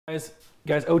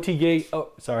Guys, OTK. Oh,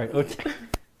 sorry. OTK.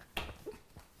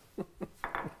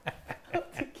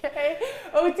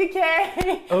 OTK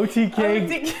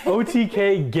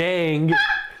gang.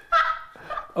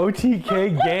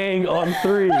 OTK gang on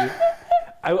 3.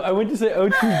 I went to say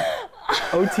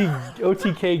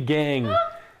OTK gang.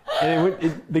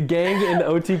 And the gang and the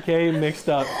OTK mixed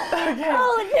up. Okay.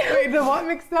 Oh, no. Wait, the what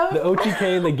mixed up? The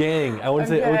OTK and the gang. I want to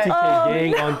say OTK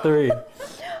gang on 3.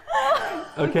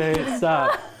 Okay,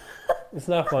 stop. It's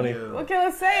not funny. Okay,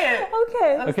 let's say it.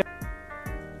 Okay.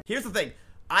 Here's the thing.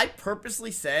 I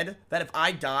purposely said that if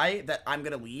I die, that I'm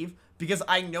gonna leave because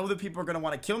I know that people are gonna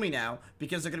want to kill me now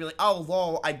because they're gonna be like, oh,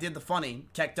 lol, I did the funny,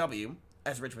 Keck W,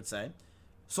 as Rich would say.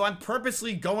 So I'm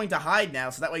purposely going to hide now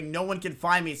so that way no one can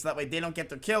find me, so that way they don't get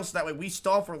their kills, so that way we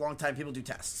stall for a long time, people do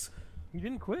tests. You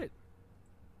didn't quit.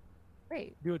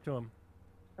 Great. Do it to him.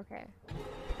 Okay.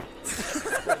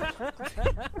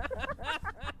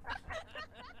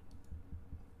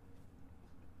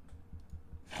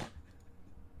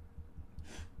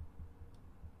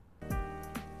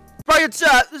 Brian,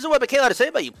 this is what Michaela had to say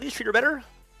about you. Please treat her better.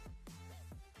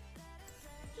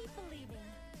 Keep believing.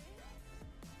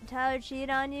 Tyler cheated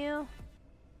on you?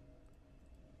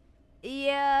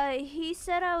 Yeah, he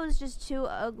said I was just too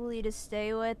ugly to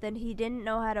stay with and he didn't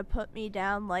know how to put me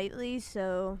down lightly,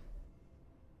 so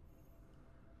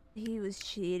he was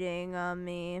cheating on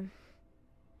me.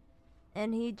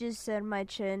 And he just said my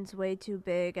chin's way too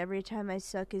big. Every time I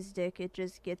suck his dick, it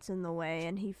just gets in the way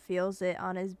and he feels it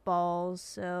on his balls,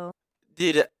 so...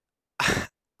 Dude,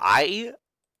 I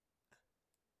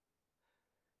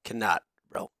cannot,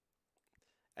 bro.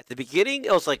 At the beginning,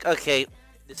 it was like, okay,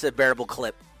 it's a bearable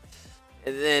clip.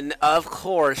 And then, of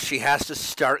course, she has to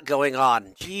start going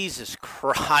on. Jesus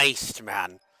Christ,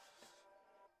 man.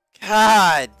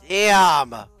 God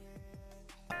damn.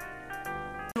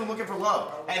 Looking for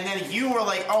love, and then you were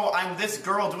like, oh, I'm this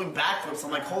girl doing backflips.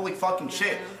 I'm like, holy fucking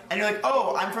shit. And you're like,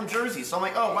 oh, I'm from Jersey, so I'm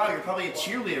like, oh wow, you're probably a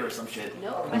cheerleader or some shit.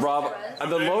 No, Rob,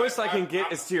 the lowest I can get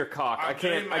is to your cock. I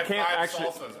can't actually.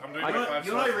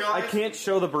 I can't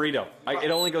show the burrito.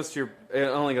 It only goes to your. It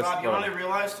only goes. Rob, you know what I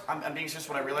realized? I'm being serious.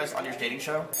 What I realized on your dating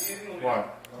show.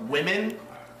 What? Women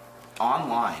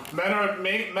online. Men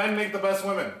make the best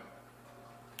women.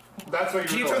 That's what you're.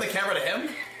 Can you turn the camera to him?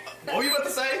 What were you about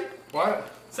to say?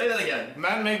 What? Say that again.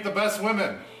 Men make the best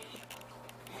women.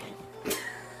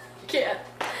 Can't.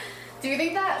 Do you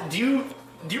think that? Do you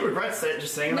regret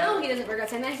just saying that? No, he doesn't regret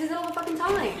saying that. He says it all the fucking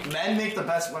time. Men make the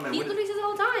best women. He literally says it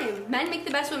all the time. Men make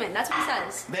the best women. That's what he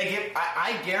says.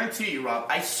 I guarantee you, Rob.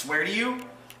 I swear to you,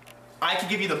 I could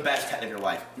give you the best head of your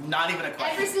life. Not even a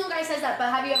question. Every single guy says that,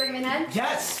 but have you ever given head?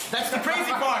 Yes, that's the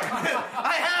crazy part.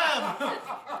 I have.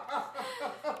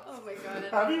 Oh my god.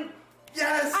 Have you?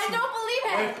 Yes. I don't believe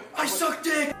it. I suck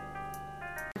dick.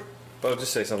 Oh,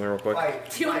 just say something real quick.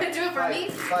 Do you want to do it for me?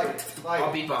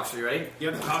 I'll beatbox for you. Ready? You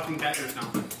have to talk to me back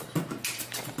now.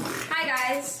 Hi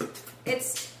guys,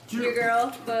 it's your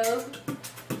girl, Bo.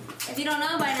 If you don't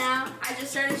know by now, I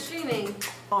just started streaming.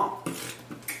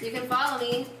 You can follow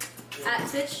me at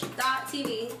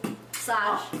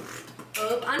twitch.tv/Bob_.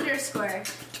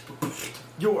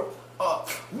 You're a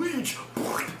witch.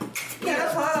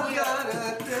 That's why we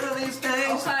gotta do these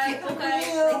things. Okay. Like,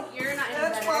 you're not any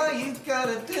better. That's why you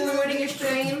gotta do Promoting your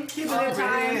stream all the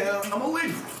time. I'm a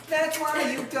witch. That's why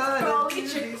you gotta do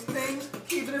these things.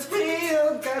 Keeping it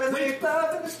real. Gotta live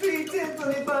life in the streets. It's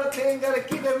only about thing. Gotta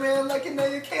keep it real like you know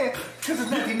you can. Cause it's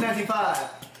 1995.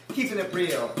 Keeping it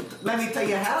real. Let me tell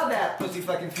you how that pussy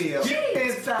fucking feels.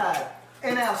 Inside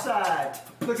and outside.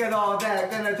 Look at all that.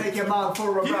 Gonna take your mom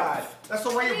for a ride. That's the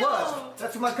way it was.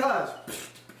 That's my cuz.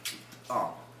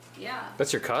 Oh. Yeah.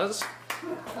 That's your cuz?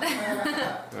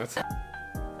 That's...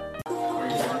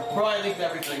 Bro, I leaked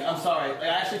everything. I'm sorry. I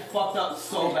actually fucked up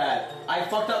so bad. I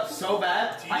fucked up so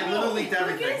bad. I literally leaked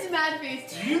everything. Look at his mad face.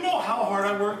 Do you know how hard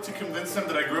I worked to convince them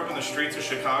that I grew up in the streets of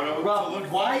Chicago? Rob,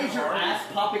 why is your ass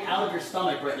popping out of your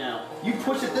stomach right now? You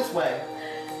push it this way.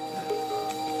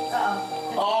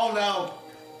 Uh-oh. Oh no.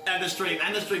 End the stream.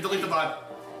 End the stream. Delete the VOD.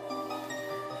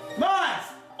 Mons!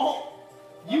 Oh,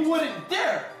 you wouldn't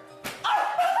dare.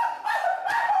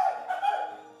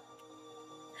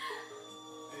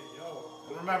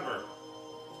 Remember,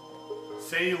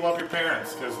 say you love your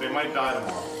parents, because they might die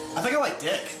tomorrow. I think I like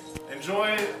dick.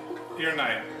 Enjoy your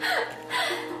night.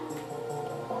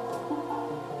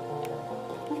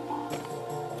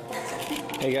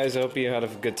 Hey guys, I hope you had a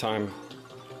good time.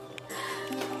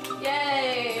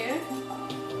 Yay!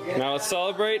 Now let's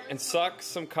celebrate and suck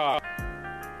some cock.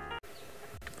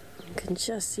 You can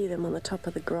just see them on the top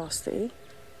of the grass there.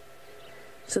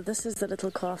 So this is the little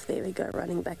calf there we go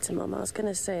running back to Mama. I was going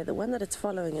to say, the one that it's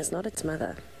following is not its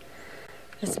mother.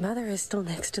 His mother is still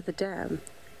next to the dam.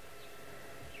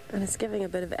 And it's giving a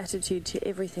bit of attitude to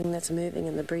everything that's moving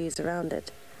in the breeze around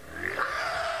it.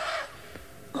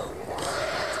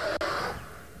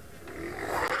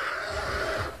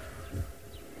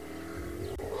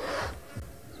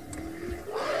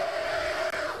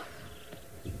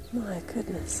 My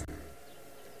goodness.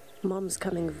 Mom's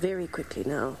coming very quickly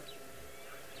now.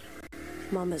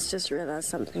 Mom has just realized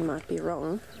something might be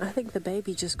wrong. I think the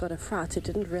baby just got a fright. It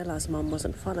didn't realize Mom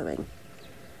wasn't following.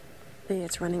 There,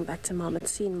 it's running back to Mom.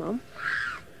 It's seen Mom.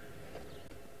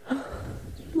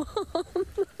 Mom!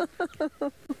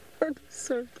 That's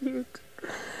so cute.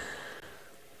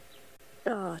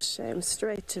 Oh, shame.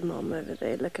 Straight to Mom over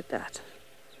there. Look at that.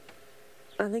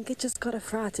 I think it just got a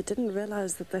fright. It didn't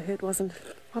realize that the herd wasn't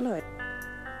following.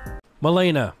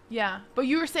 Malena. Yeah, but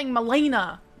you were saying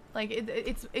Malena. Like,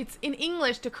 it's in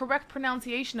English, the correct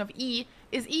pronunciation of E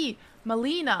is E.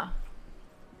 Malena.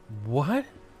 What?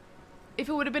 If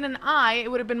it would have been an I, it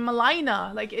would have been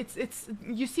Malina. Like, it's,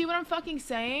 you see what I'm fucking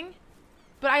saying?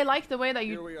 But I like the way that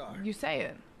you say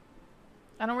it.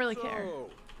 I don't really care.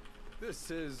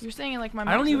 This is... You're saying it like my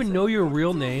mom. I don't even know your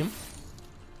real name.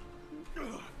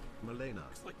 Malena,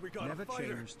 never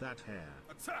change that hair.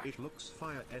 It looks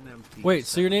fire NMT. Wait,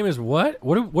 so your name is what?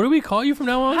 What do we call you from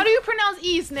now on? How do you pronounce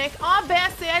E's, Nick? A, B,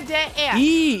 C, D,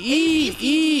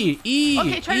 E. E.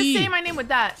 Okay, try to say my name with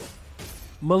that.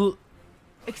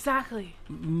 Exactly.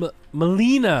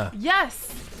 Malena.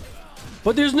 Yes.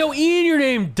 But there's no E in your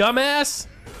name, dumbass.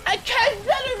 I can't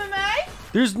better than me.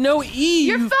 There's no E.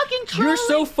 You're fucking trolling. You're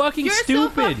so fucking stupid. You're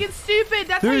so fucking stupid.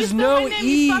 That's There's how you spell no my name,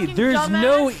 E. you fucking There's dumbass.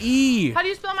 no E. How do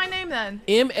you spell my name then?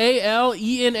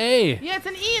 M-A-L-E-N-A. Yeah, it's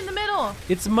an E in the middle.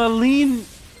 It's Malene.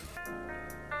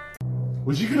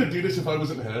 Was you gonna do this if I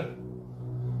wasn't here?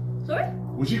 Sorry?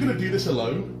 Was you gonna do this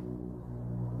alone?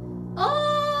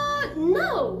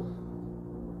 No.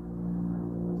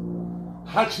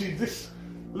 Actually,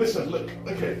 listen, look,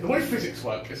 okay, the way physics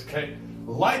work is, okay,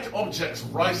 light objects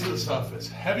rise to the surface,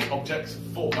 heavy objects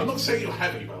fall. I'm not saying you're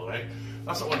heavy, by the way.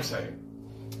 That's not what I'm saying.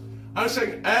 I'm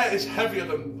saying air is heavier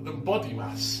than body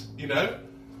mass, you know?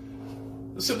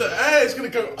 So the air is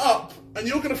going to go up, and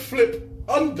you're going to flip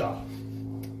under.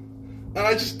 And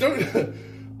I just don't...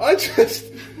 I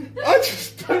just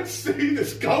don't see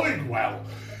this going well.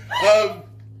 And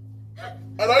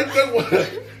I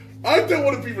don't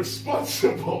want to be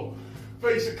responsible,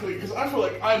 basically, because I feel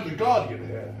like I'm the guardian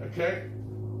here, okay?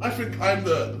 I think I'm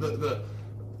the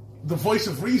voice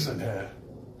of reason here.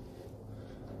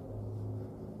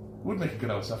 Would make a good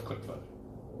LSF clip, though.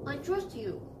 I trust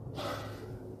you.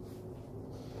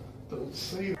 Don't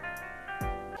say that.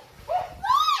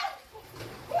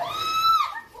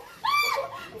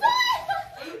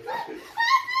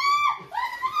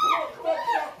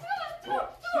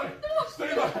 Stay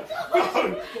there!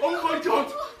 No! Oh my god!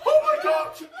 Oh my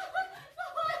god!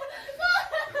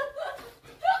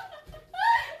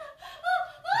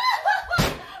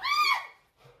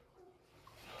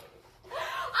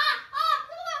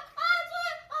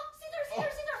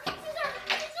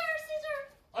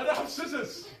 I don't have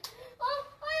scissors!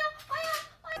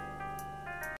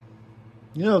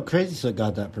 You know, Crazy Slick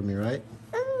got that for me, right?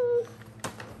 You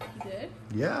did?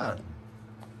 Yeah.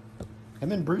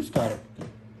 Him and Bruce got it.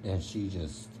 And she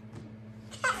just...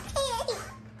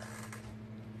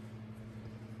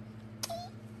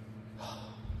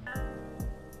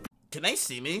 Can they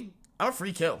see me? I'm a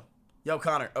free kill. Yo,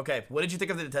 Connor. Okay, what did you think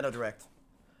of the Nintendo Direct?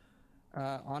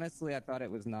 Honestly, I thought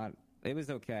it was not... It was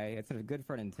okay. It's good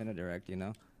for a Nintendo Direct, you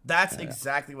know? That's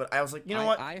exactly what I was like. You know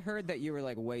what? I heard that you were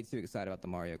like way too excited about the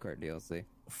Mario Kart DLC.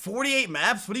 48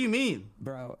 maps? What do you mean?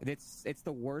 Bro, it's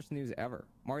the worst news ever.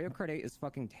 Mario Kart 8 is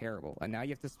fucking terrible, and now you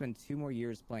have to spend 2 more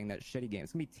years playing that shitty game.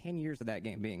 It's gonna be 10 years of that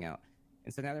game being out.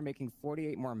 And so now they're making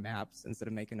 48 more maps instead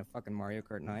of making a fucking Mario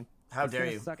Kart 9. How dare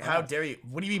you? How dare you?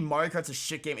 What do you mean Mario Kart's a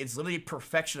shit game? It's literally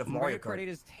perfection of Mario Kart. Mario Kart 8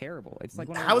 is terrible. It's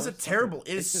like how is it terrible?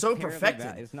 It is so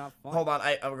perfected. It's not fun. Hold on,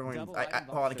 hold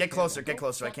on. Get closer.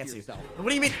 I can't see you. What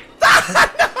do you mean?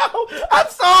 No! I'm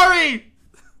sorry.